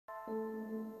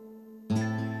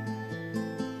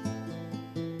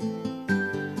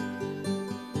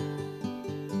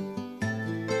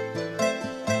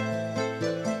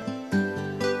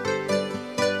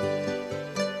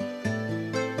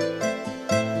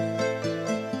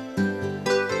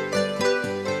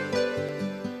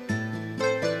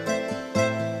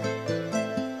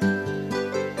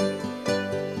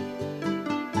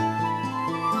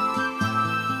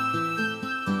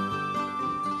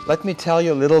Let me tell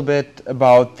you a little bit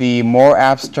about the more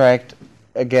abstract,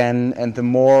 again, and the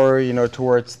more,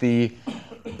 towards the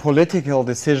political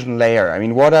decision layer. I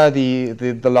mean, what are the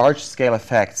large-scale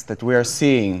effects that we are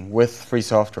seeing with free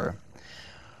software?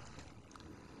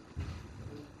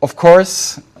 Of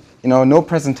course, no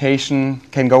presentation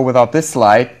can go without this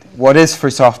slide. What is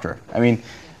free software? I mean,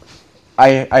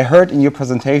 I heard in your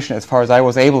presentation, as far as I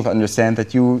was able to understand,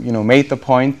 that you made the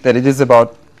point that it is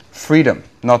about freedom,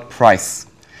 not price.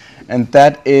 And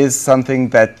that is something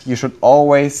that you should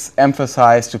always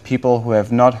emphasize to people who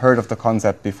have not heard of the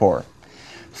concept before.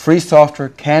 Free software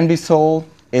can be sold.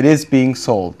 It is being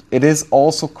sold. It is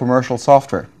also commercial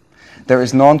software. There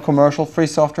is non-commercial free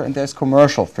software and there's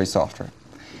commercial free software.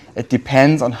 It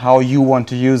depends on how you want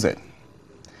to use it.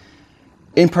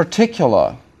 In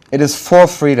particular, it is 4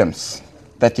 freedoms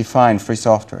that define free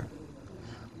software.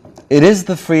 It is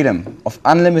the freedom of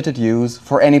unlimited use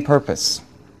for any purpose.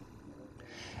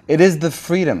 It is the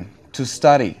freedom to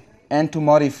study and to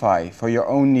modify for your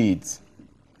own needs.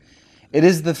 It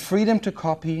is the freedom to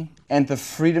copy and the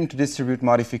freedom to distribute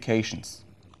modifications.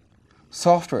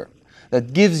 Software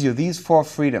that gives you these 4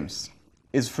 freedoms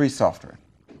is free software.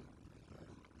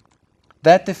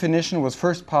 That definition was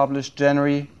first published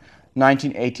January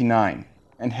 1989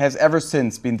 and has ever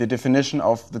since been the definition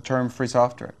of the term free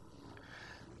software.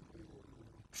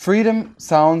 Freedom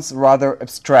sounds rather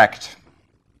abstract.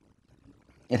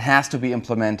 It has to be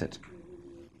implemented.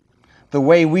 The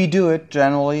way we do it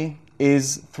generally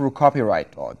is through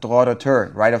copyright, or droit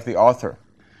d'auteur, right of the author.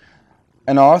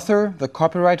 An author, the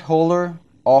copyright holder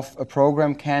of a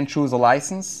program, can choose a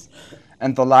license,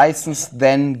 and the license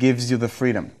then gives you the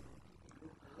freedom.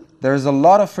 There's a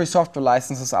lot of free software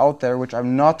licenses out there, which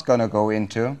I'm not going to go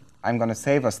into. I'm going to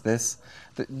save us this.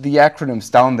 The acronyms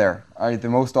down there are the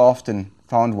most often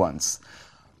found ones.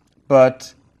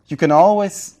 But you can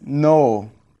always know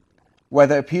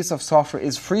whether a piece of software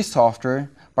is free software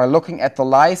by looking at the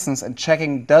license and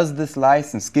checking, does this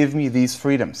license give me these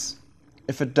freedoms?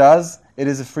 If it does, it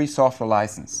is a free software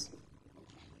license.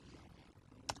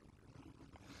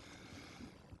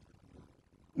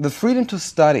 The freedom to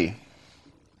study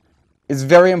is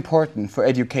very important for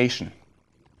education.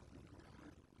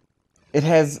 It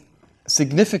has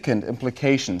significant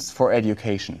implications for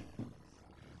education.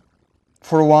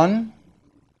 For one,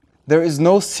 there is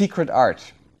no secret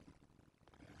art.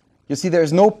 You see, there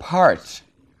is no part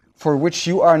for which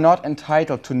you are not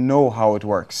entitled to know how it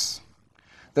works.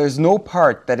 There is no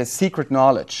part that is secret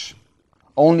knowledge,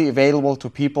 only available to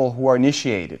people who are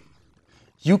initiated.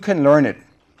 You can learn it.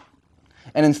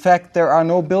 And in fact, there are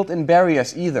no built-in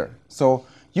barriers either. So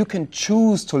you can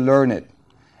choose to learn it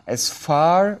as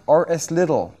far or as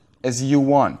little as you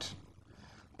want.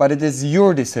 But it is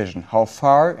your decision how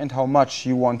far and how much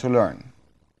you want to learn.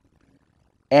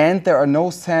 And there are no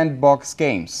sandbox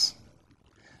games.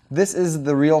 This is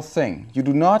the real thing. You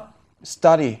do not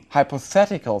study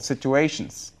hypothetical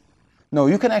situations. No,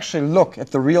 you can actually look at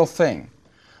the real thing.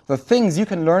 The things you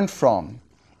can learn from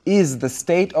is the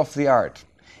state of the art.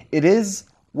 It is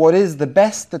what is the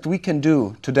best that we can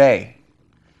do today.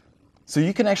 So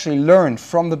you can actually learn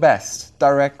from the best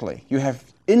directly. You have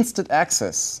instant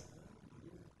access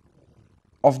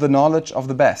of the knowledge of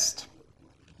the best.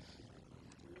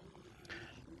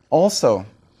 Also,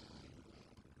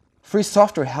 free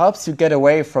software helps you get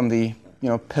away from the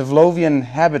Pavlovian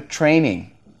habit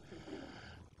training.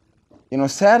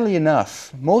 Sadly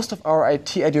enough, most of our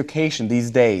IT education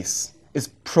these days is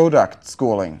product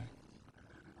schooling.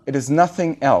 It is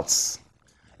nothing else.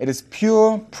 It is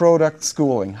pure product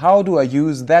schooling. How do I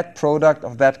use that product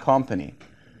of that company?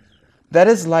 That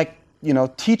is like,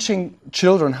 teaching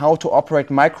children how to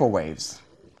operate microwaves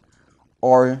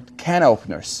or can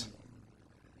openers.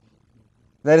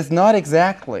 That is not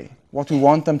exactly what we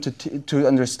want them to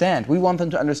understand. We want them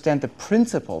to understand the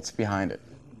principles behind it.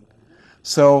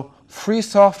 So free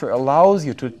software allows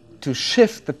you to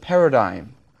shift the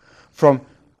paradigm from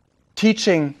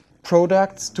teaching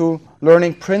products to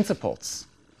learning principles.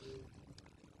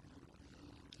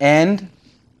 And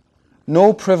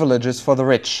no privileges for the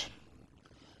rich.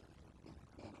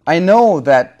 I know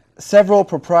that several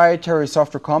proprietary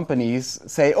software companies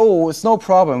say, oh, it's no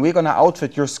problem, we're going to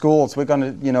outfit your schools, we're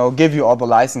going to give you all the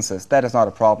licenses. That is not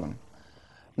a problem.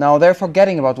 Now, they're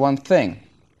forgetting about one thing.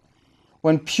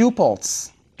 When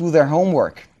pupils do their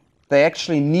homework, they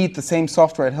actually need the same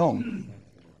software at home,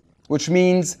 which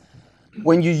means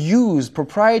when you use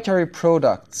proprietary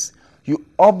products, you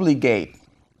obligate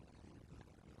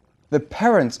the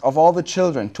parents of all the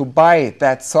children to buy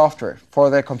that software for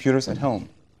their computers at home.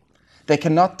 They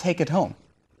cannot take it home.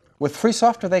 With free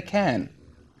software, they can.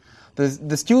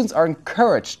 The students are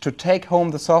encouraged to take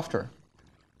home the software.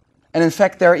 And in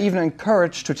fact, they're even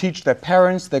encouraged to teach their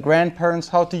parents, their grandparents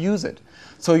how to use it.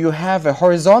 So you have a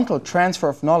horizontal transfer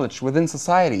of knowledge within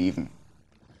society even.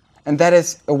 And that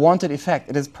is a wanted effect.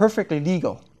 It is perfectly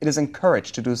legal. It is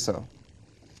encouraged to do so.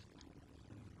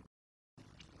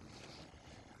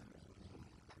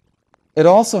 It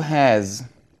also has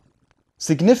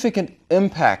significant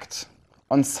impact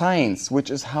on science, which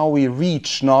is how we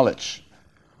reach knowledge.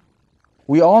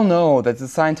 We all know that the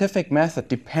scientific method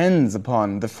depends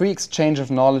upon the free exchange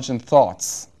of knowledge and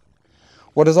thoughts.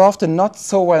 What is often not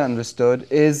so well understood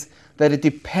is that it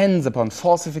depends upon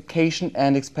falsification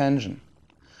and expansion.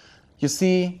 You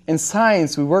see, in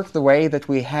science we work the way that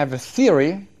we have a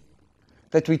theory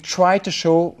that we try to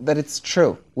show that it's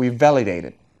true. We validate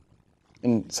it,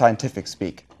 in scientific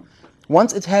speak.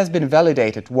 Once it has been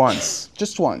validated once,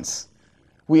 just once,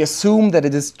 we assume that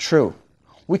it is true.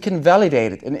 We can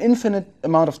validate it an infinite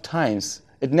amount of times.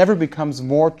 It never becomes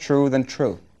more true than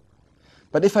true.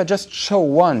 But if I just show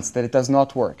once that it does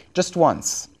not work, just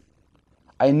once,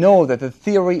 I know that the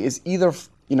theory is either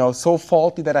so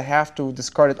faulty that I have to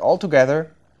discard it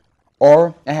altogether,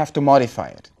 or I have to modify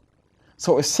it.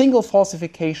 So a single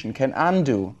falsification can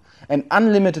undo an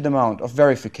unlimited amount of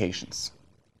verifications.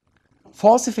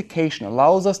 Falsification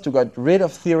allows us to get rid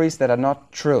of theories that are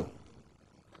not true.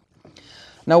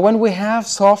 Now, when we have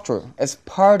software as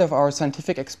part of our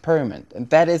scientific experiment, and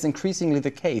that is increasingly the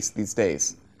case these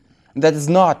days, and that is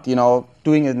not,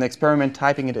 doing an experiment,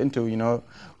 typing it into,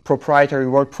 proprietary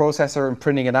word processor and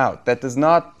printing it out. That does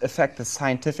not affect the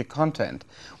scientific content.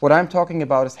 What I'm talking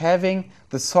about is having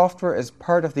the software as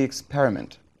part of the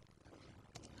experiment.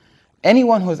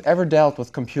 Anyone who has ever dealt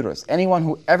with computers, anyone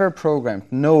who ever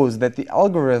programmed, knows that the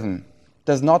algorithm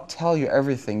does not tell you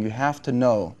everything you have to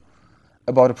know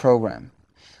about a program.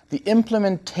 The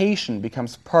implementation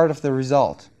becomes part of the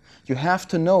result. You have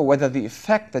to know whether the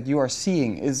effect that you are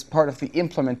seeing is part of the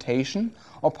implementation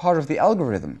or part of the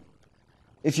algorithm.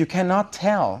 If you cannot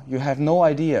tell, you have no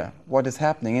idea what is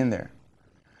happening in there.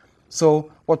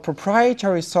 So what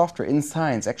proprietary software in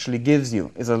science actually gives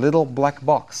you is a little black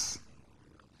box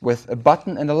with a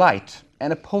button and a light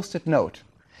and a post-it note.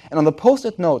 And on the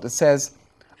post-it note it says,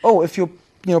 oh, if you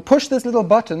push this little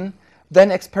button,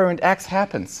 then experiment X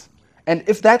happens. And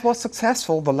if that was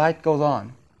successful, the light goes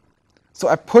on. So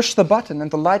I push the button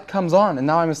and the light comes on, and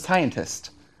now I'm a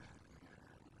scientist.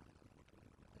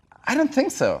 I don't think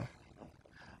so.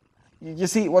 You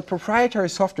see, what proprietary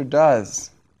software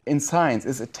does in science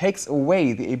is it takes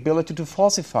away the ability to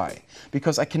falsify,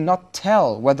 because I cannot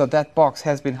tell whether that box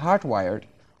has been hardwired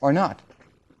or not.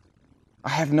 I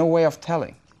have no way of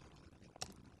telling.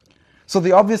 So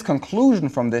the obvious conclusion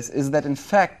from this is that in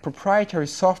fact proprietary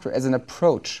software as an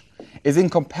approach is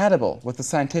incompatible with the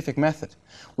scientific method.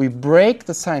 We break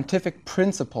the scientific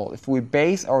principle if we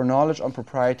base our knowledge on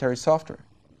proprietary software.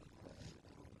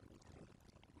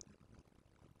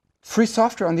 Free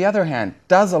software, on the other hand,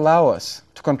 does allow us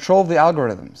to control the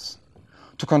algorithms,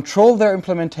 to control their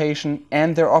implementation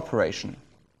and their operation.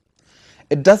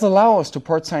 It does allow us to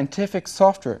port scientific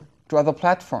software to other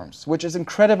platforms, which is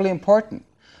incredibly important,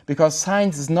 because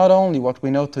science is not only what we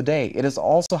know today, it is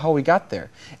also how we got there.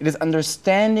 It is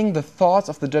understanding the thoughts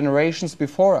of the generations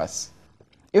before us.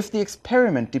 If the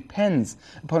experiment depends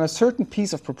upon a certain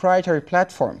piece of proprietary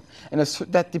platform, and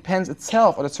that depends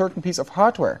itself on a certain piece of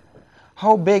hardware,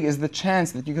 how big is the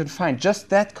chance that you can find just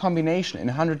that combination in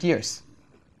 100 years?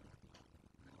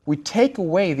 We take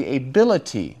away the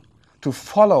ability to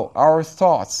follow our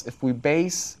thoughts if we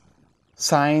base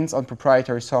science on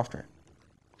proprietary software.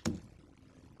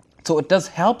 So it does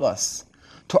help us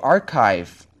to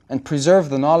archive and preserve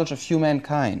the knowledge of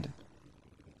humankind.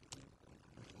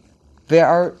 There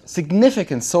are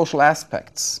significant social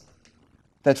aspects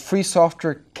that free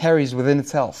software carries within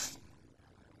itself.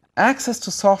 Access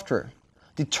to software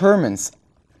determines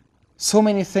so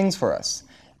many things for us.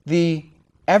 The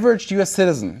average US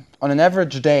citizen on an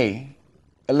average day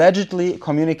allegedly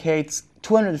communicates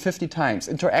 250 times,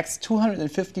 interacts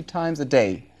 250 times a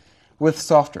day with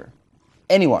software.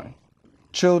 Anyone,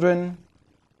 children,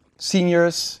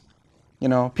 seniors,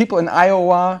 people in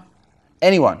Iowa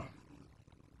Anyone.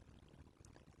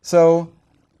 So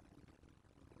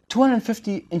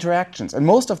 250 interactions, and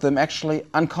most of them actually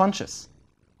unconscious.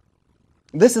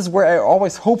 This is where I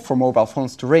always hope for mobile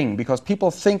phones to ring, because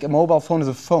people think a mobile phone is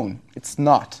a phone. It's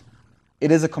not.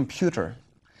 It is a computer.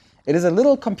 It is a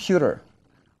little computer,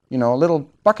 you know, a little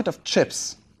bucket of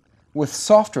chips with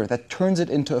software that turns it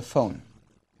into a phone.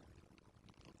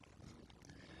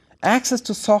 Access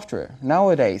to software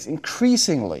nowadays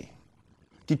increasingly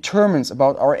determines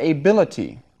about our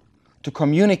ability to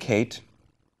communicate,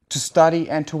 to study,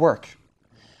 and to work.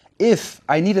 If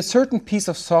I need a certain piece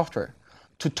of software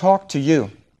to talk to you,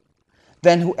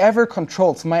 then whoever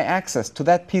controls my access to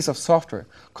that piece of software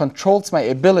controls my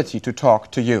ability to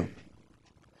talk to you.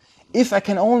 If I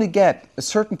can only get a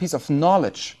certain piece of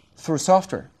knowledge through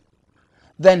software,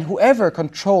 then whoever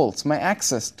controls my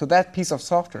access to that piece of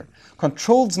software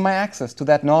controls my access to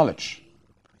that knowledge.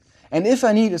 And if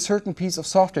I need a certain piece of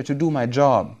software to do my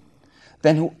job,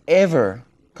 then whoever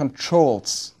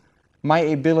controls my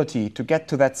ability to get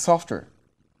to that software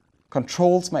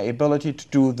controls my ability to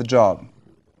do the job.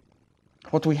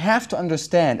 What we have to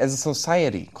understand as a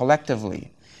society,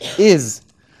 collectively, is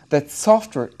that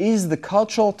software is the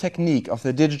cultural technique of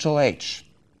the digital age.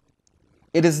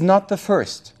 It is not the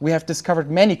first. We have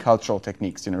discovered many cultural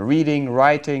techniques, you know, reading,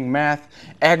 writing, math,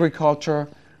 agriculture.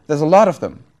 There's a lot of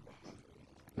them.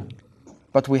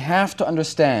 But we have to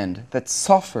understand that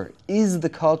software is the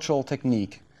cultural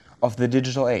technique of the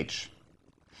digital age.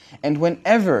 And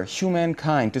whenever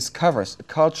humankind discovers a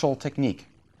cultural technique,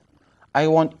 I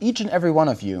want each and every one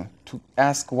of you to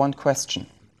ask one question.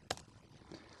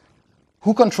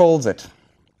 Who controls it?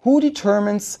 Who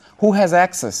determines who has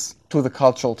access to the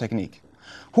cultural technique?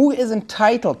 Who is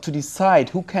entitled to decide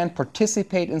who can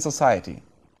participate in society?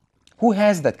 Who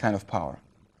has that kind of power?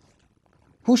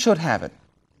 Who should have it?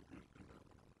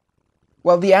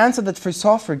 Well, the answer that free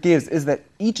software gives is that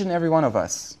each and every one of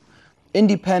us,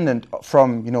 independent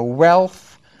from, you know,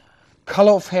 wealth,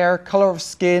 color of hair, color of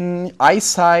skin,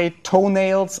 eyesight,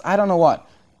 toenails, I don't know what,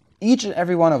 each and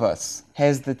every one of us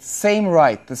has the same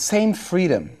right, the same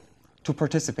freedom to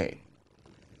participate.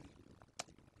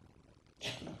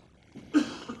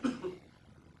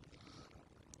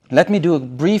 Let me do a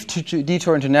brief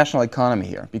detour into national economy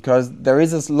here, because there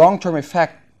is this long-term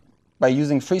effect by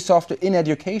using free software in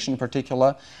education in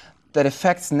particular that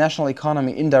affects national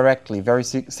economy indirectly, very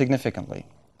significantly.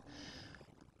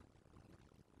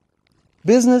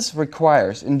 Business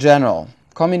requires, in general,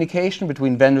 communication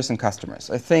between vendors and customers.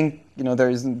 I think, you know,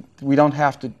 we don't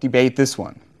have to debate this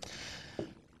one.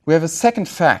 We have a second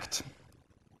fact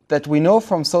that we know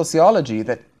from sociology,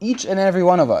 that each and every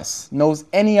one of us knows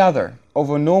any other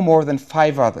over no more than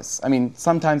 5 others. I mean,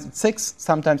 sometimes it's 6,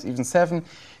 sometimes even 7.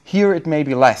 Here it may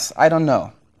be less, I don't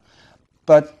know.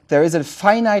 But there is a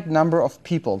finite number of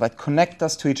people that connect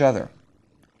us to each other.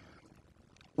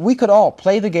 We could all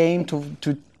play the game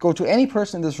to go to any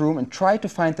person in this room and try to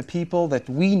find the people that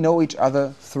we know each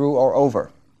other through or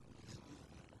over.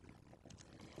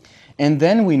 And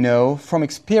then we know from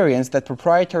experience that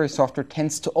proprietary software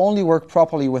tends to only work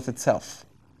properly with itself.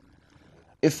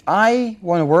 If I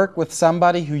want to work with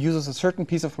somebody who uses a certain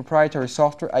piece of proprietary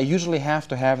software, I usually have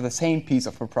to have the same piece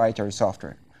of proprietary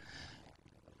software.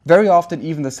 Very often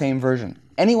even the same version.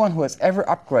 Anyone who has ever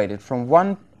upgraded from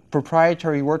one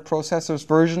proprietary word processor's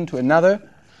version to another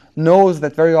knows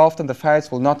that very often the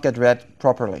files will not get read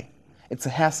properly. It's a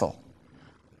hassle.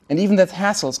 And even that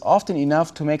hassle is often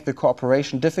enough to make the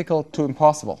cooperation difficult to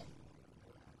impossible.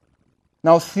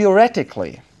 Now,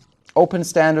 theoretically, open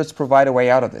standards provide a way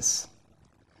out of this.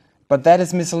 But that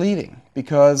is misleading,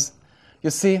 because, you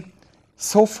see,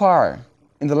 so far,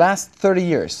 in the last 30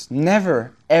 years,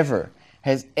 never, ever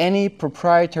has any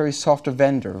proprietary software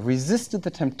vendor resisted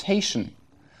the temptation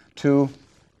to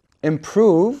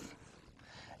improve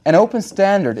an open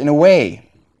standard in a way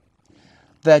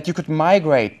that you could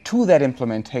migrate to that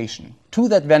implementation, to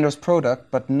that vendor's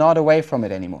product, but not away from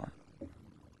it anymore.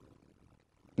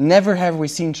 Never have we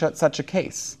seen such a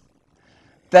case.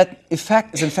 That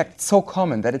effect is in fact so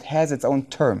common that it has its own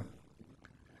term.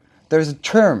 There is a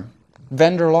term,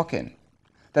 vendor lock-in,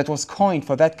 that was coined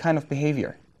for that kind of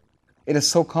behavior. It is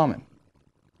so common.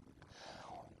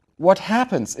 What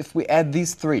happens if we add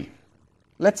these 3?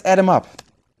 Let's add them up.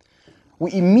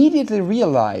 We immediately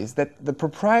realize that the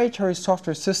proprietary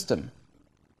software system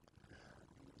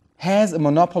has a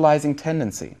monopolizing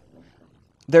tendency.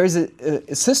 There is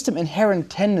a system inherent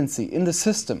tendency in the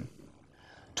system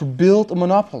to build a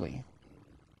monopoly.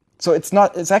 So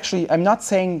I'm not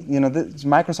saying, you know, that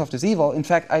Microsoft is evil. In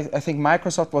fact, I think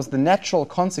Microsoft was the natural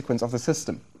consequence of the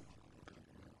system.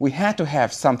 We had to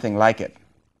have something like it.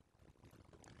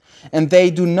 And they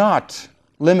do not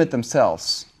limit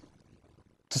themselves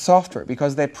to software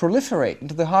because they proliferate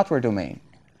into the hardware domain.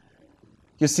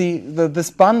 You see, this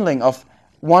bundling of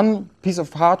one piece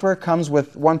of hardware comes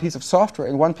with one piece of software,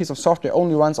 and one piece of software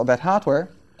only runs on that hardware.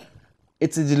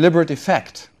 It's a deliberate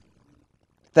effect.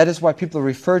 That is why people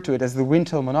refer to it as the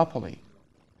Wintel monopoly.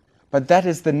 But that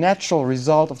is the natural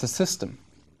result of the system.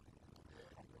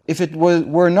 If it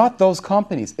were not those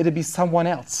companies, it would be someone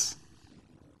else.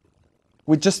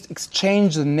 We just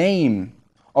exchange the name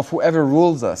of whoever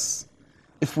rules us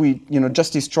if we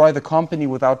just destroy the company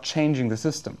without changing the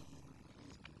system.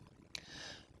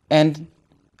 And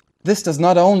this does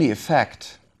not only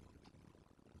affect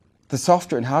the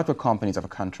software and hardware companies of a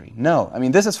country. No, I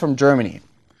mean, this is from Germany,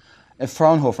 a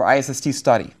Fraunhofer ISST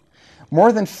study.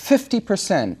 More than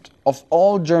 50% of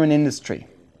all German industry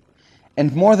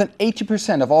and more than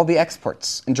 80% of all the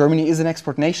exports, and Germany is an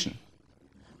export nation,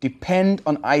 depend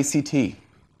on ICT.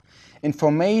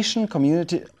 Information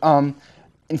communication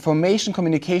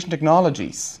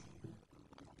technologies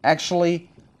actually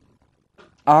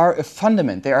are a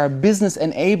fundament. They are a business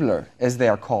enabler, as they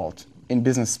are called in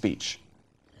business speech.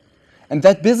 And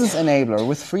that business enabler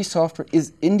with free software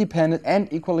is independent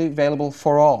and equally available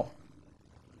for all.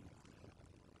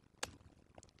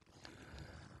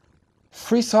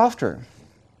 Free software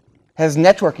has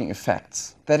networking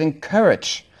effects that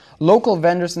encourage local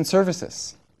vendors and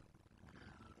services.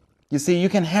 You see, you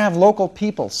can have local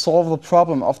people solve the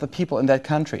problem of the people in that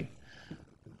country.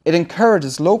 It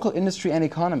encourages local industry and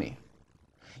economy.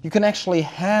 You can actually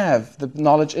have the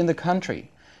knowledge in the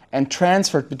country and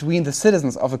transfer it between the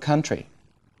citizens of a country.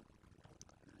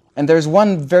 And there's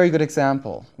one very good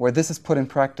example where this is put in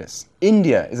practice.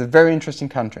 India is a very interesting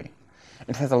country.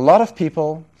 It has a lot of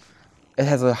people, it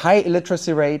has a high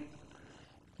illiteracy rate,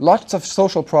 lots of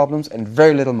social problems, and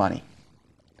very little money.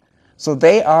 So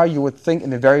they are, you would think,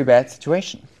 in a very bad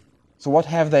situation. So what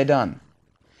have they done?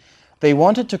 They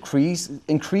wanted to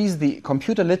increase the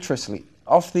computer literacy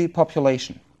of the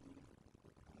population.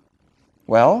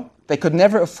 Well, they could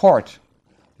never afford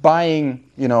buying,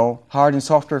 hard and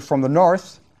software from the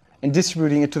north and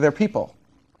distributing it to their people.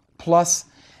 Plus,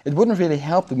 it wouldn't really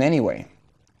help them anyway.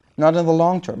 Not in the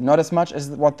long term, not as much as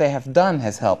what they have done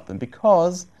has helped them,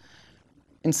 because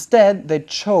instead they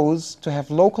chose to have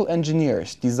local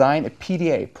engineers design a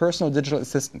PDA, personal digital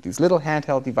assistant, these little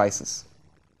handheld devices.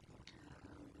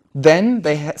 Then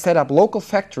they set up local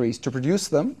factories to produce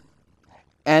them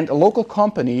and a local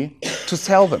company to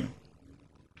sell them.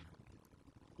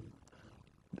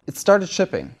 It started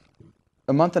shipping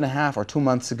a month and a half or 2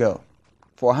 months ago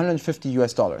for $150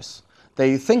 US.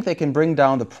 They think they can bring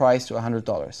down the price to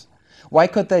 $100. Why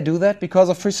could they do that? Because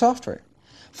of free software.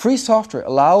 Free software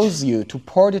allows you to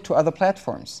port it to other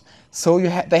platforms. So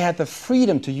they had the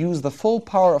freedom to use the full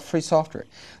power of free software.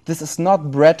 This is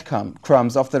not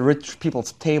breadcrumbs off the rich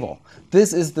people's table.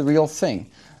 This is the real thing.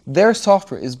 Their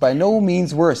software is by no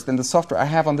means worse than the software I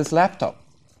have on this laptop.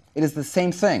 It is the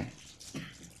same thing.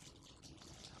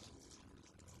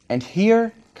 And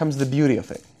here comes the beauty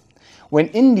of it. When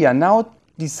India now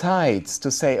decides to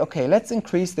say, okay, let's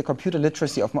increase the computer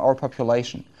literacy of our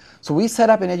population. So we set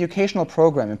up an educational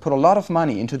program and put a lot of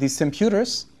money into these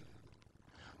computers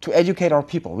to educate our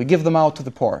people. We give them out to the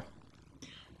poor.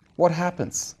 What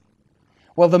happens?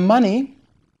 Well, the money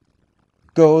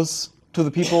goes to the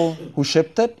people who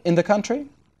shipped it in the country,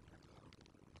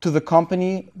 to the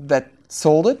company that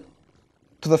sold it,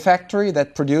 to the factory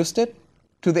that produced it,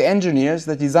 to the engineers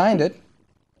that designed it.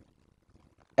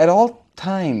 At all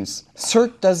times,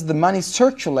 does the money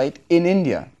circulate in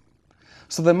India?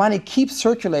 So the money keeps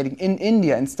circulating in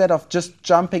India instead of just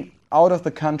jumping out of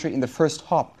the country in the first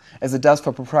hop, as it does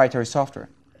for proprietary software.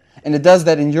 And it does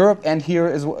that in Europe and here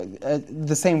is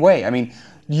the same way. I mean,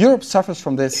 Europe suffers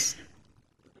from this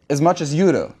as much as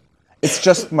you do. It's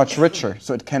just much richer,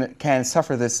 so it can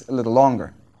suffer this a little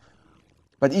longer.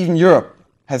 But even Europe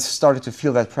has started to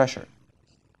feel that pressure.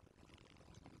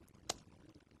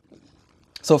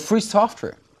 So free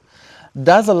software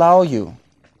does allow you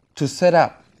to set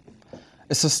up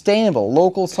a sustainable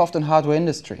local soft and hardware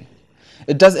industry.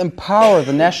 It does empower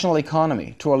the national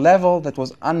economy to a level that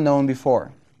was unknown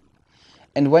before.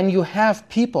 And when you have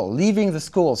people leaving the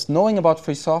schools knowing about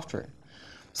free software,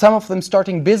 some of them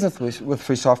starting business with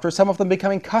free software, some of them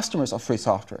becoming customers of free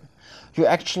software, you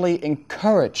actually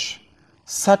encourage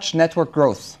such network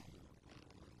growth.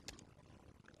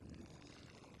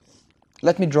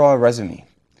 Let me draw a resume.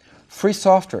 Free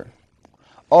software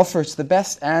offers the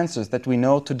best answers that we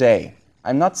know today.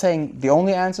 I'm not saying the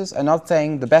only answers, I'm not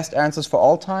saying the best answers for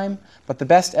all time, but the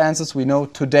best answers we know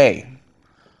today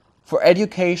for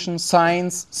education,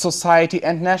 science, society,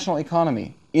 and national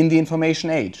economy. in the information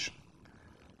age.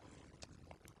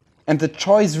 And the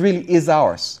choice really is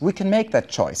ours. We can make that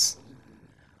choice.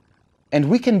 And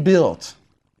we can build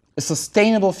a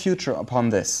sustainable future upon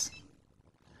this.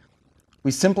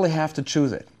 We simply have to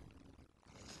choose it.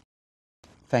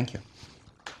 Thank you.